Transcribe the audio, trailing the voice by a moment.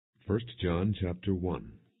John chapter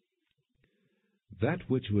 1. That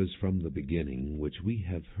which was from the beginning, which we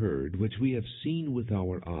have heard, which we have seen with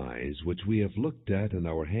our eyes, which we have looked at and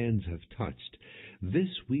our hands have touched, this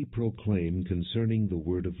we proclaim concerning the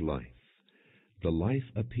word of life. The life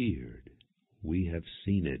appeared. We have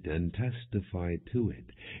seen it and testify to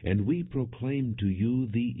it, and we proclaim to you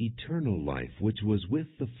the eternal life which was with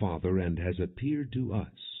the Father and has appeared to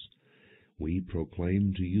us. We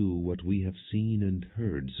proclaim to you what we have seen and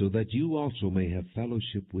heard, so that you also may have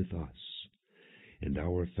fellowship with us. And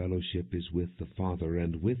our fellowship is with the Father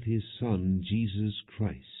and with His Son, Jesus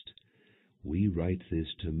Christ. We write this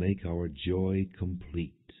to make our joy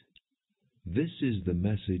complete. This is the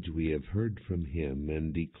message we have heard from Him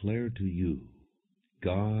and declare to you.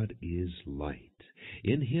 God is light.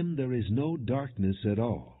 In Him there is no darkness at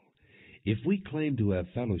all. If we claim to have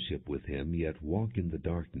fellowship with Him, yet walk in the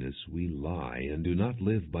darkness, we lie and do not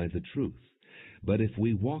live by the truth. But if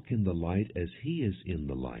we walk in the light as He is in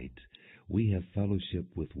the light, we have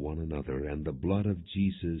fellowship with one another, and the blood of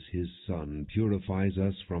Jesus, His Son, purifies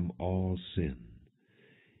us from all sin.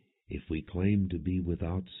 If we claim to be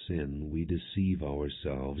without sin, we deceive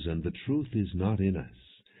ourselves, and the truth is not in us.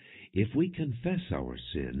 If we confess our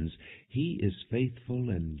sins, He is faithful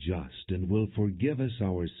and just, and will forgive us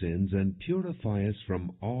our sins and purify us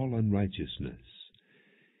from all unrighteousness.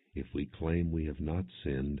 If we claim we have not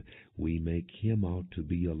sinned, we make Him out to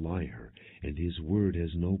be a liar, and His word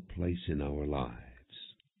has no place in our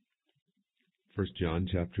lives. 1 John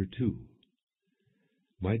chapter 2.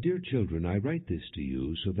 My dear children, I write this to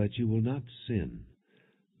you so that you will not sin.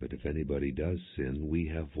 But if anybody does sin, we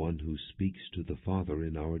have one who speaks to the Father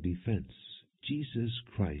in our defense, Jesus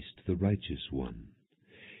Christ, the righteous one.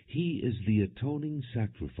 He is the atoning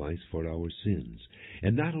sacrifice for our sins,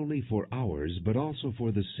 and not only for ours, but also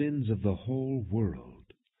for the sins of the whole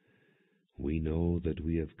world. We know that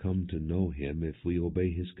we have come to know Him if we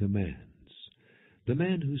obey His commands. The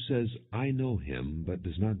man who says, I know Him, but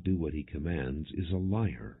does not do what He commands, is a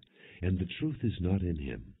liar, and the truth is not in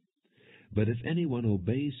him. But if anyone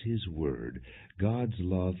obeys His word, God's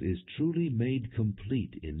love is truly made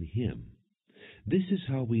complete in him. This is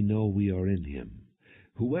how we know we are in Him.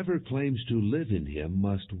 Whoever claims to live in Him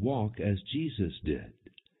must walk as Jesus did.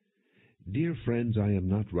 Dear friends, I am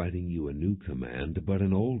not writing you a new command, but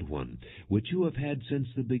an old one, which you have had since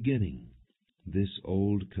the beginning. This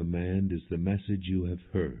old command is the message you have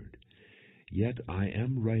heard. Yet I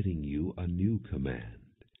am writing you a new command.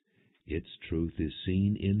 Its truth is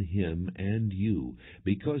seen in Him and you,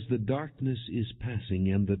 because the darkness is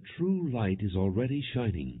passing and the true light is already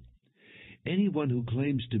shining. Anyone who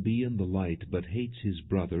claims to be in the light but hates his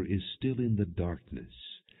brother is still in the darkness.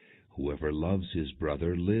 Whoever loves his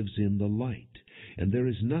brother lives in the light, and there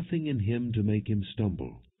is nothing in him to make him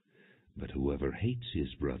stumble. But whoever hates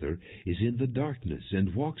his brother is in the darkness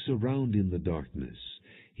and walks around in the darkness.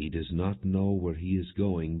 He does not know where he is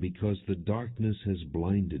going because the darkness has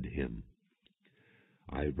blinded him.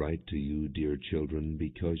 I write to you, dear children,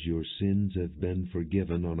 because your sins have been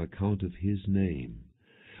forgiven on account of His name.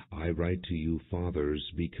 I write to you,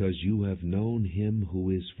 fathers, because you have known Him who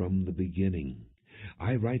is from the beginning.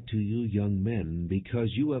 I write to you, young men,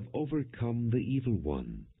 because you have overcome the evil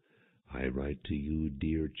one. I write to you,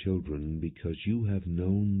 dear children, because you have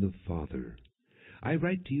known the Father. I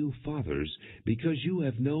write to you, fathers, because you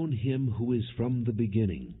have known Him who is from the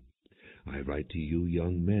beginning. I write to you,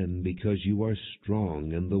 young men, because you are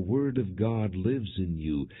strong, and the Word of God lives in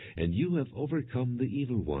you, and you have overcome the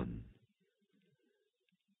evil one.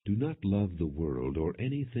 Do not love the world or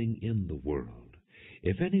anything in the world.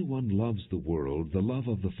 If anyone loves the world, the love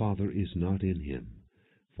of the Father is not in him.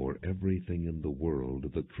 For everything in the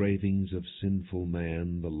world, the cravings of sinful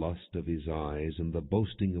man, the lust of his eyes, and the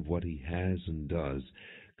boasting of what he has and does,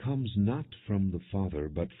 comes not from the Father,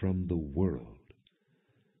 but from the world.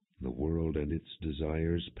 The world and its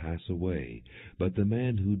desires pass away, but the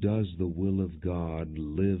man who does the will of God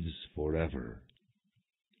lives forever.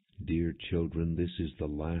 Dear children, this is the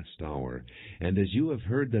last hour, and as you have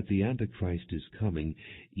heard that the Antichrist is coming,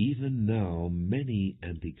 even now many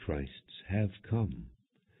Antichrists have come.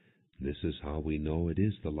 This is how we know it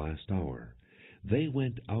is the last hour. They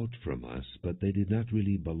went out from us, but they did not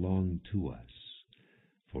really belong to us.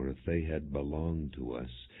 For if they had belonged to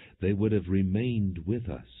us, they would have remained with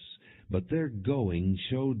us. But their going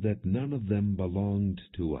showed that none of them belonged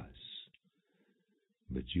to us.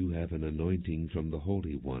 But you have an anointing from the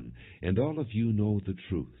Holy One, and all of you know the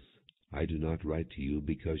truth. I do not write to you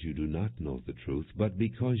because you do not know the truth, but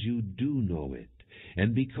because you do know it,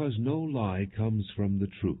 and because no lie comes from the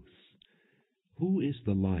truth. Who is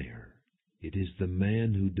the liar? It is the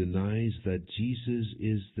man who denies that Jesus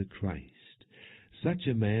is the Christ. Such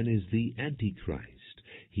a man is the Antichrist.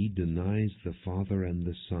 He denies the Father and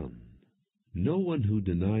the Son. No one who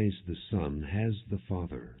denies the Son has the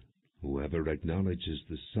Father. Whoever acknowledges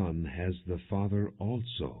the Son has the Father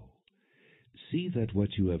also. See that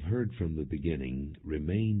what you have heard from the beginning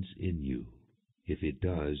remains in you. If it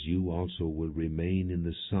does, you also will remain in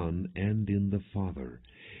the Son and in the Father.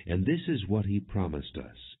 And this is what He promised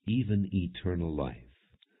us, even eternal life.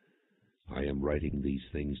 I am writing these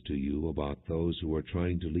things to you about those who are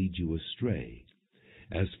trying to lead you astray.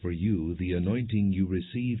 As for you, the anointing you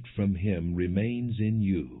received from Him remains in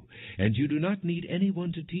you, and you do not need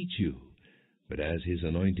anyone to teach you. But as His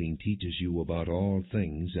anointing teaches you about all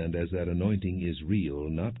things, and as that anointing is real,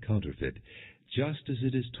 not counterfeit, just as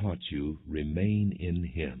it is taught you, remain in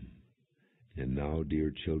Him. And now,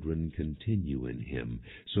 dear children, continue in Him,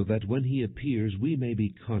 so that when He appears we may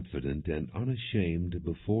be confident and unashamed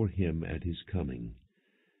before Him at His coming.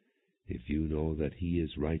 If you know that He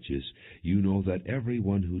is righteous, you know that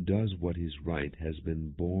everyone who does what is right has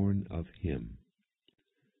been born of Him.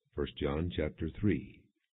 1 John chapter 3.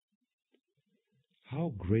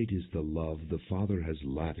 How great is the love the Father has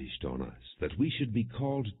lavished on us, that we should be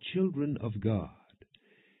called children of God.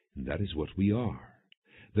 And that is what we are.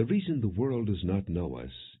 The reason the world does not know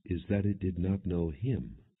us is that it did not know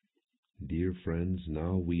Him. Dear friends,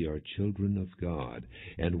 now we are children of God,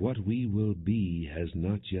 and what we will be has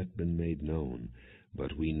not yet been made known.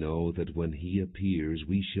 But we know that when He appears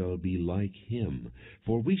we shall be like Him,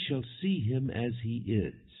 for we shall see Him as He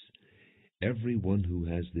is. Everyone who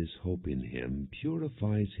has this hope in Him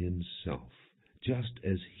purifies himself, just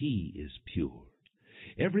as He is pure.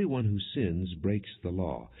 Everyone who sins breaks the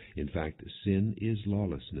law. In fact, sin is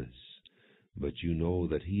lawlessness. But you know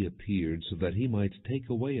that He appeared so that He might take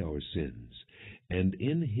away our sins, and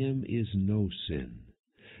in Him is no sin.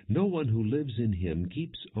 No one who lives in Him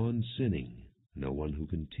keeps on sinning. No one who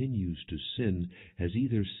continues to sin has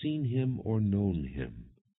either seen Him or known Him.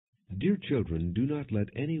 Dear children, do not let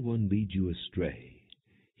anyone lead you astray.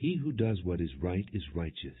 He who does what is right is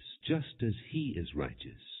righteous, just as He is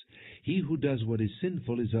righteous. He who does what is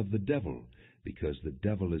sinful is of the devil, because the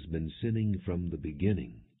devil has been sinning from the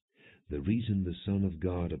beginning. The reason the Son of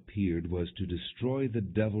God appeared was to destroy the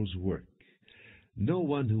devil's work. No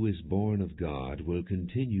one who is born of God will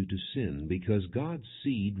continue to sin, because God's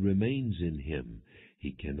seed remains in him.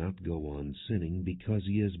 He cannot go on sinning because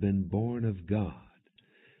he has been born of God.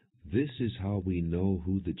 This is how we know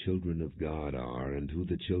who the children of God are and who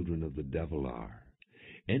the children of the devil are.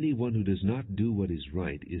 Anyone who does not do what is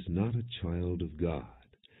right is not a child of God,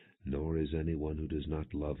 nor is anyone who does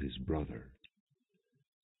not love his brother.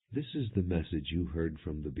 This is the message you heard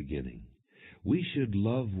from the beginning. We should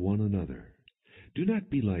love one another. Do not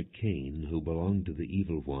be like Cain, who belonged to the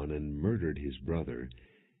evil one and murdered his brother.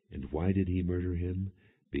 And why did he murder him?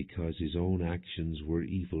 Because his own actions were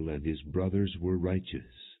evil and his brother's were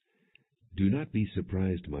righteous. Do not be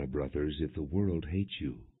surprised, my brothers, if the world hates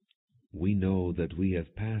you. We know that we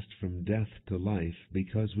have passed from death to life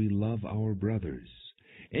because we love our brothers.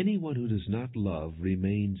 Anyone who does not love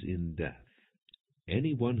remains in death.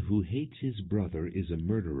 Anyone who hates his brother is a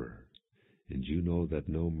murderer, and you know that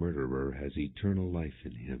no murderer has eternal life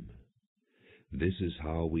in him. This is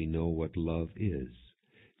how we know what love is.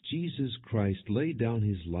 Jesus Christ laid down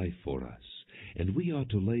his life for us, and we ought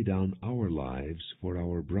to lay down our lives for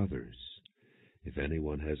our brothers. If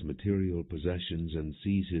anyone has material possessions and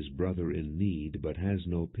sees his brother in need but has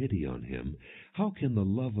no pity on him, how can the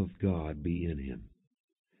love of God be in him?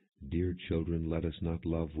 Dear children, let us not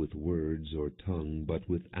love with words or tongue, but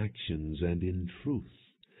with actions and in truth.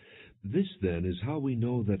 This, then, is how we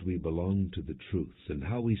know that we belong to the truth, and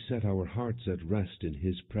how we set our hearts at rest in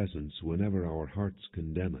his presence whenever our hearts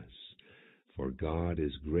condemn us. For God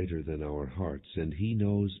is greater than our hearts, and he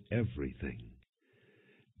knows everything.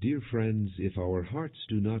 Dear friends, if our hearts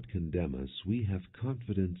do not condemn us, we have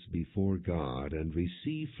confidence before God and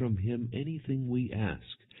receive from him anything we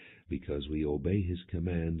ask, because we obey his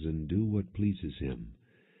commands and do what pleases him.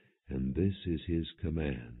 And this is his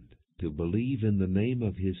command, to believe in the name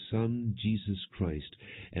of his Son, Jesus Christ,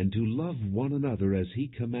 and to love one another as he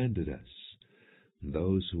commanded us.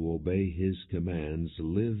 Those who obey his commands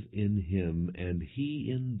live in him, and he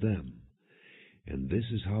in them. And this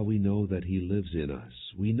is how we know that he lives in us.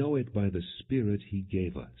 We know it by the Spirit he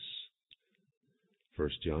gave us. 1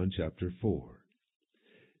 John chapter 4.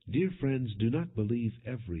 Dear friends, do not believe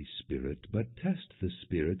every spirit, but test the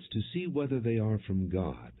spirits to see whether they are from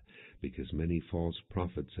God, because many false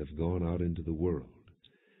prophets have gone out into the world.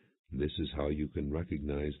 This is how you can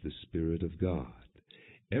recognize the Spirit of God.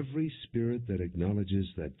 Every spirit that acknowledges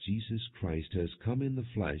that Jesus Christ has come in the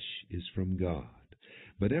flesh is from God.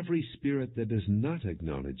 But every spirit that does not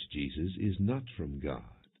acknowledge Jesus is not from God.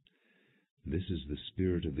 This is the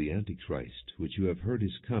spirit of the Antichrist, which you have heard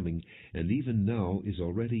is coming, and even now is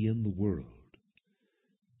already in the world.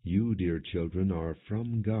 You, dear children, are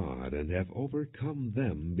from God, and have overcome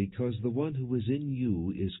them, because the one who is in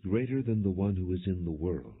you is greater than the one who is in the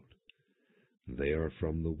world. They are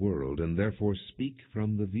from the world, and therefore speak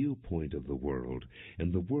from the viewpoint of the world,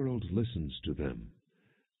 and the world listens to them.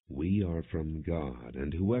 We are from God,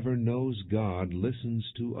 and whoever knows God listens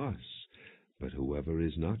to us, but whoever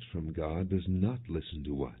is not from God does not listen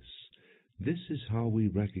to us. This is how we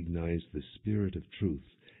recognize the spirit of truth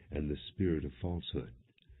and the spirit of falsehood.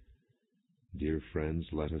 Dear friends,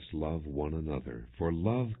 let us love one another, for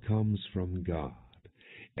love comes from God.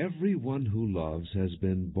 Everyone who loves has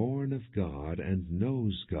been born of God and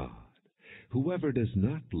knows God. Whoever does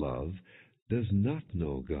not love does not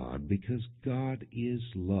know God, because God is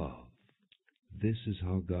love. This is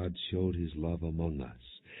how God showed His love among us.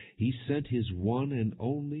 He sent His one and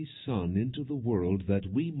only Son into the world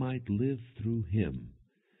that we might live through Him.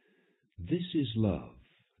 This is love,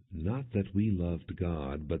 not that we loved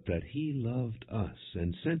God, but that He loved us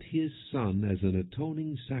and sent His Son as an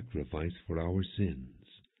atoning sacrifice for our sins.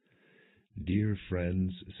 Dear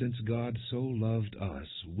friends, since God so loved us,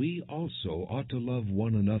 we also ought to love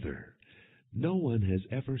one another. No one has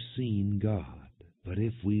ever seen God, but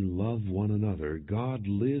if we love one another, God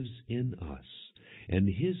lives in us, and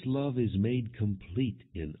His love is made complete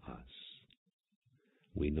in us.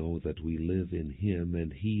 We know that we live in Him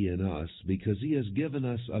and He in us, because He has given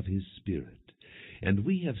us of His Spirit. And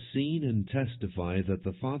we have seen and testify that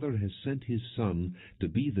the Father has sent His Son to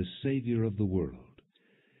be the Savior of the world.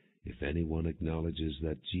 If anyone acknowledges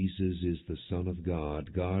that Jesus is the Son of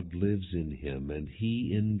God, God lives in Him and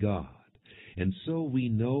He in God. And so we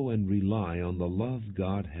know and rely on the love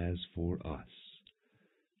God has for us.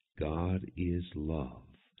 God is love.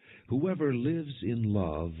 Whoever lives in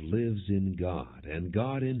love lives in God, and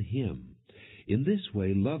God in him. In this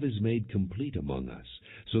way love is made complete among us,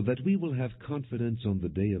 so that we will have confidence on the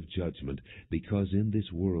day of judgment, because in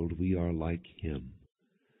this world we are like Him.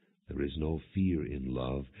 There is no fear in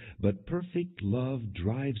love, but perfect love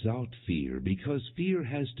drives out fear, because fear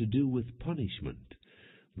has to do with punishment.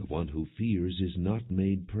 The one who fears is not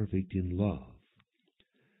made perfect in love.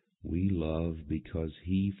 We love because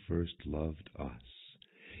He first loved us.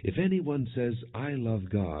 If anyone says, "I love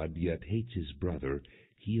God," yet hates his brother,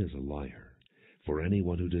 he is a liar. For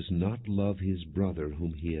anyone who does not love his brother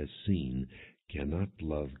whom he has seen cannot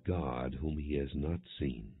love God whom he has not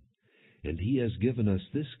seen. And He has given us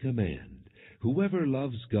this command: whoever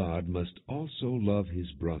loves God must also love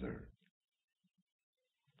his brother.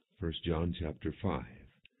 1 John chapter 5.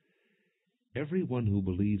 Everyone who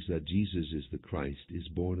believes that Jesus is the Christ is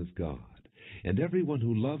born of God, and everyone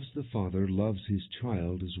who loves the Father loves his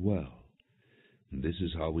child as well. This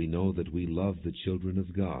is how we know that we love the children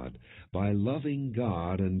of God, by loving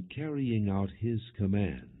God and carrying out His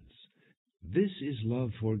commands. This is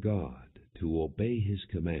love for God, to obey His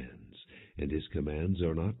commands, and His commands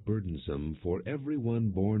are not burdensome, for everyone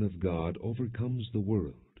born of God overcomes the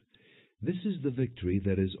world. This is the victory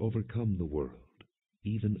that has overcome the world,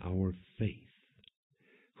 even our faith.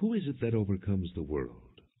 Who is it that overcomes the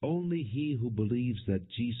world? Only he who believes that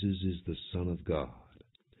Jesus is the Son of God.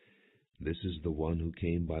 This is the one who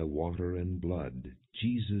came by water and blood,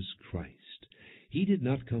 Jesus Christ. He did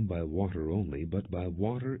not come by water only, but by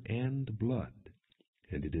water and blood.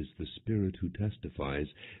 And it is the Spirit who testifies,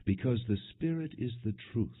 because the Spirit is the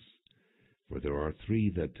truth. For there are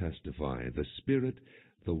three that testify, the Spirit,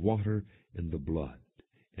 the water, and the blood,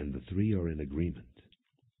 and the three are in agreement.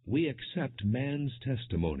 We accept man's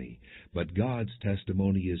testimony, but God's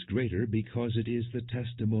testimony is greater, because it is the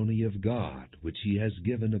testimony of God, which He has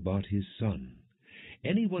given about His Son.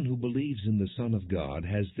 Anyone who believes in the Son of God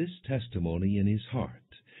has this testimony in his heart.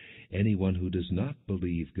 Anyone who does not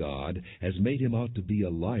believe God has made him out to be a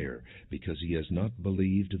liar, because he has not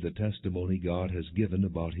believed the testimony God has given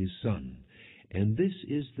about His Son. And this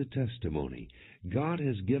is the testimony: God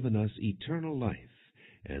has given us eternal life,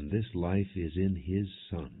 and this life is in His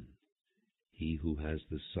Son. He who has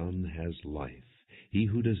the Son has life. He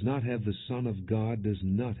who does not have the Son of God does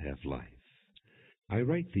not have life. I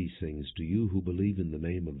write these things to you who believe in the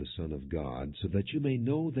name of the Son of God, so that you may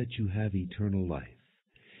know that you have eternal life.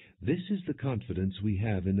 This is the confidence we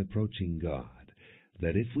have in approaching God,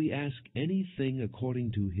 that if we ask anything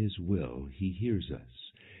according to His will, He hears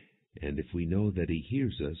us. And if we know that He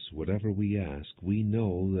hears us, whatever we ask, we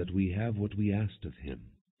know that we have what we asked of Him.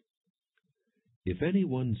 If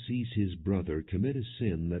anyone sees his brother commit a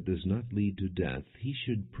sin that does not lead to death, he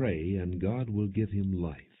should pray, and God will give him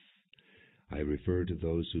life. I refer to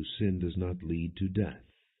those whose sin does not lead to death.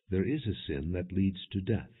 There is a sin that leads to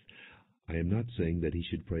death. I am not saying that he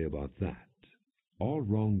should pray about that. All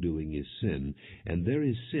wrongdoing is sin, and there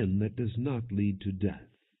is sin that does not lead to death.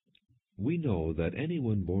 We know that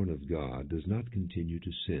anyone born of God does not continue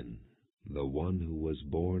to sin. The one who was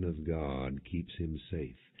born of God keeps him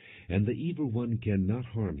safe, and the evil one cannot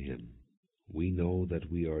harm him. We know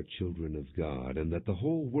that we are children of God, and that the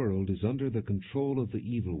whole world is under the control of the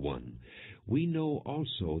evil one. We know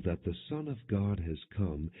also that the Son of God has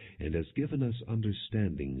come and has given us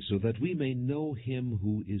understanding, so that we may know him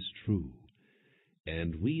who is true.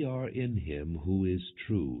 And we are in him who is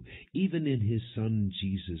true, even in his Son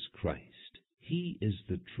Jesus Christ. He is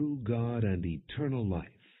the true God and eternal life.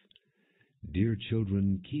 Dear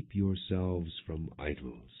children, keep yourselves from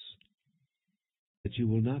idols, that you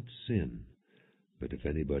will not sin. But if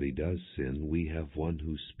anybody does sin, we have one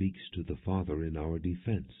who speaks to the Father in our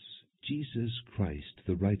defense, Jesus Christ,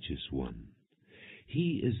 the righteous one.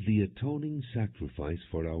 He is the atoning sacrifice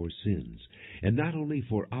for our sins, and not only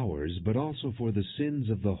for ours, but also for the sins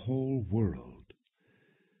of the whole world.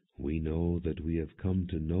 We know that we have come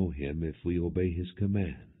to know him if we obey his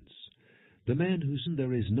commands. The man who sinned,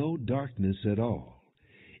 there is no darkness at all.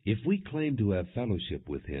 If we claim to have fellowship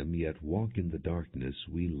with him, yet walk in the darkness,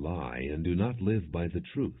 we lie and do not live by the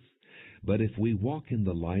truth. But if we walk in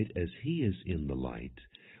the light as he is in the light,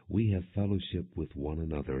 we have fellowship with one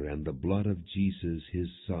another, and the blood of Jesus, his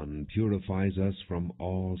Son, purifies us from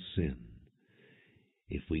all sin.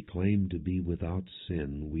 If we claim to be without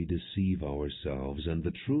sin, we deceive ourselves, and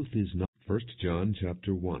the truth is not. 1 John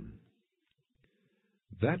chapter 1.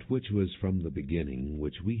 That which was from the beginning,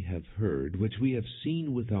 which we have heard, which we have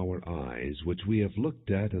seen with our eyes, which we have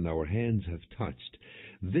looked at and our hands have touched,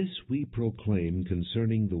 this we proclaim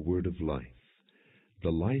concerning the word of life.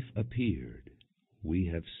 The life appeared. We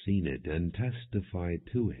have seen it and testify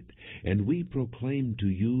to it, and we proclaim to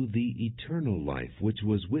you the eternal life which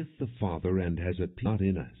was with the Father and has appeared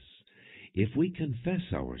in us. If we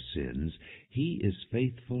confess our sins, he is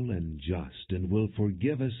faithful and just, and will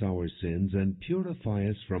forgive us our sins and purify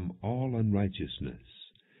us from all unrighteousness.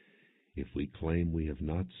 If we claim we have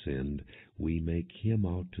not sinned, we make him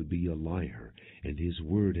out to be a liar, and his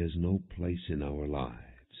word has no place in our lives.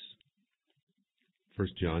 1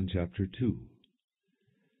 John chapter 2.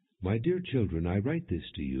 My dear children, I write this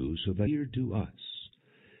to you so that you hear to us.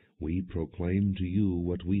 We proclaim to you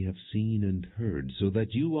what we have seen and heard, so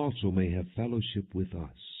that you also may have fellowship with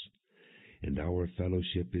us. And our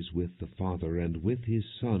fellowship is with the Father and with his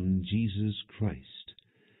Son, Jesus Christ.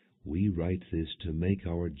 We write this to make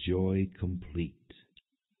our joy complete.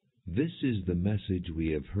 This is the message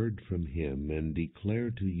we have heard from him and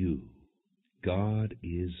declare to you. God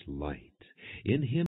is light. In him